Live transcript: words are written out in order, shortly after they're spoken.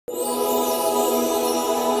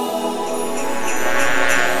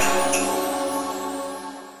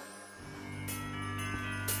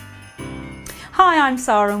Hi, I'm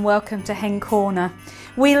Sara and welcome to Hen Corner.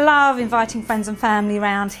 We love inviting friends and family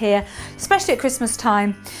around here, especially at Christmas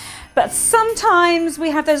time. But sometimes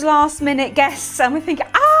we have those last minute guests and we think, we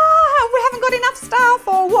haven't got enough stuff,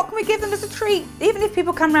 or what can we give them as a treat? Even if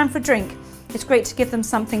people come round for a drink, it's great to give them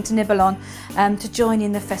something to nibble on to join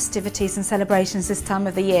in the festivities and celebrations this time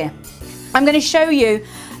of the year. I'm going to show you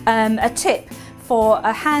a tip for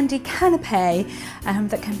a handy canapé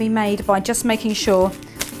that can be made by just making sure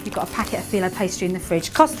you've got a packet of Filo pastry in the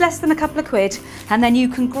fridge. Costs less than a couple of quid, and then you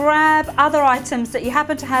can grab other items that you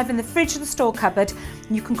happen to have in the fridge or the store cupboard,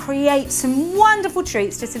 and you can create some wonderful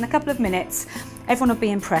treats just in a couple of minutes. Everyone will be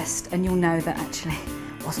impressed and you'll know that actually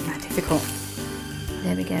it wasn't that difficult.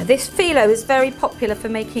 There we go. This Filo is very popular for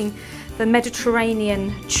making the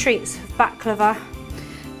Mediterranean treats, baklava,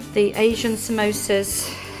 the Asian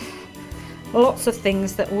samosas, lots of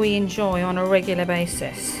things that we enjoy on a regular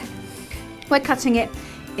basis. We're cutting it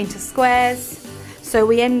into squares, so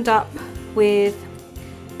we end up with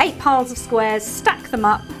 8 piles of squares, stack them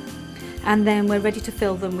up, and then we're ready to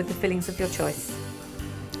fill them with the fillings of your choice.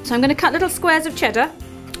 So I'm going to cut little squares of cheddar,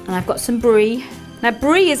 and I've got some brie. Now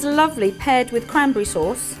brie is lovely paired with cranberry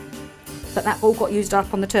sauce, but that all got used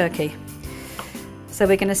up on the turkey. So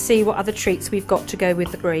we're going to see what other treats we've got to go with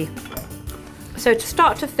the brie. So to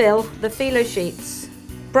start to fill the Filo sheets,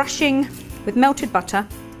 brushing with melted butter,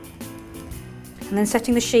 and then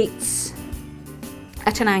setting the sheets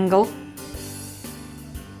at an angle.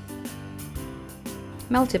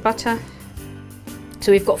 Melted butter.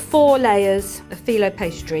 So we've got 4 layers of Filo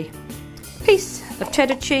pastry. Piece of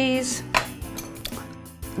cheddar cheese.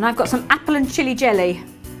 And I've got some apple and chilli jelly.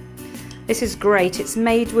 This is great. It's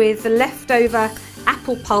made with the leftover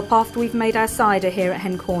apple pulp after we've made our cider here at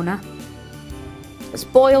Hen Corner. It's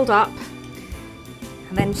boiled up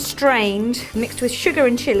and then strained, mixed with sugar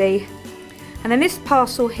and chilli. And then this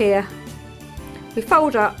parcel here, we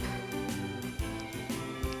fold up,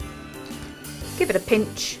 give it a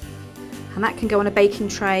pinch, and that can go on a baking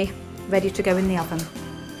tray, ready to go in the oven.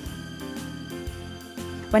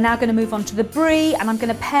 We're now going to move on to the brie, and I'm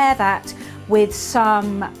going to pair that with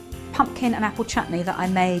some pumpkin and apple chutney that I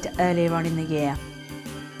made earlier on in the year.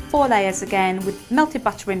 4 layers again with melted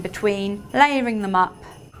butter in between, layering them up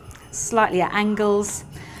slightly at angles.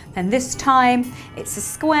 And this time it's a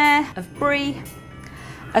square of brie,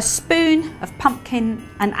 a spoon of pumpkin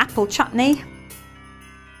and apple chutney.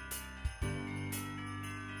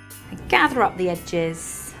 And gather up the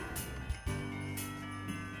edges.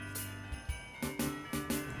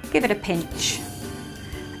 Give it a pinch.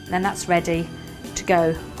 Then that's ready to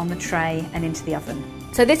go on the tray and into the oven.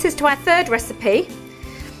 So this is to our third recipe.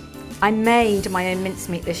 I made my own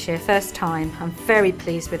mincemeat this year, first time. I'm very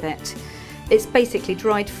pleased with it. It's basically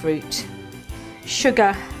dried fruit,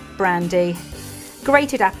 sugar, brandy,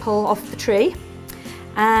 grated apple off the tree,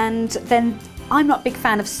 and then I'm not a big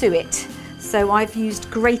fan of suet, so I've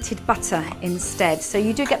used grated butter instead. So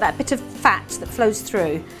you do get that bit of fat that flows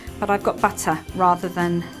through, but I've got butter rather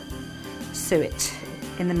than suet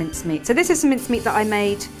in the mincemeat. So this is some mincemeat that I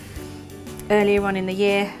made earlier on in the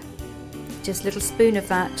year, just a little spoon of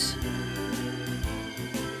that.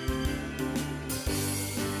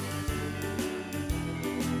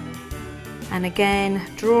 And again,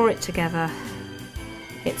 draw it together.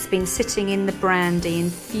 It's been sitting in the brandy,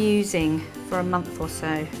 infusing for a month or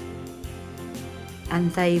so.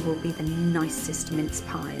 And they will be the nicest mince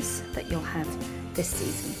pies that you'll have this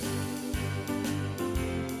season.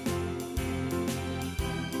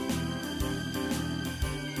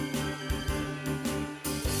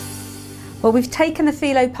 Well, we've taken the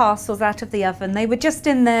Filo parcels out of the oven. They were just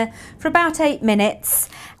in there for about 8 minutes.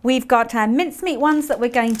 We've got our mincemeat ones that we're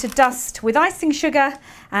going to dust with icing sugar,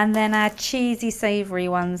 and then our cheesy savoury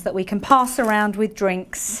ones that we can pass around with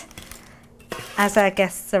drinks as our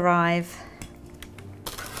guests arrive.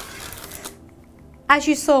 As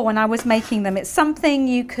you saw when I was making them, it's something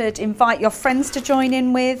you could invite your friends to join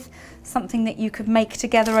in with, something that you could make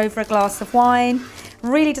together over a glass of wine.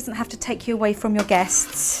 Really doesn't have to take you away from your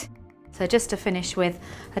guests. So just to finish with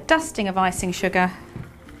a dusting of icing sugar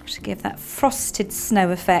to give that frosted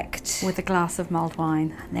snow effect with a glass of mulled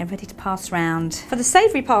wine, and they're ready to pass round. For the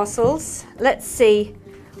savoury parcels, let's see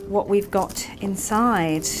what we've got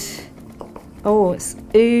inside. Oh, it's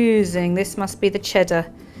oozing. This must be the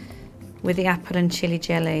cheddar with the apple and chilli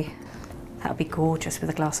jelly. That would be gorgeous with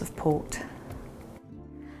a glass of port.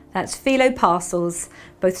 That's Filo parcels,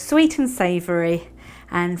 both sweet and savoury.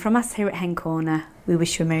 And from us here at Hen Corner, we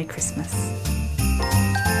wish you a Merry Christmas.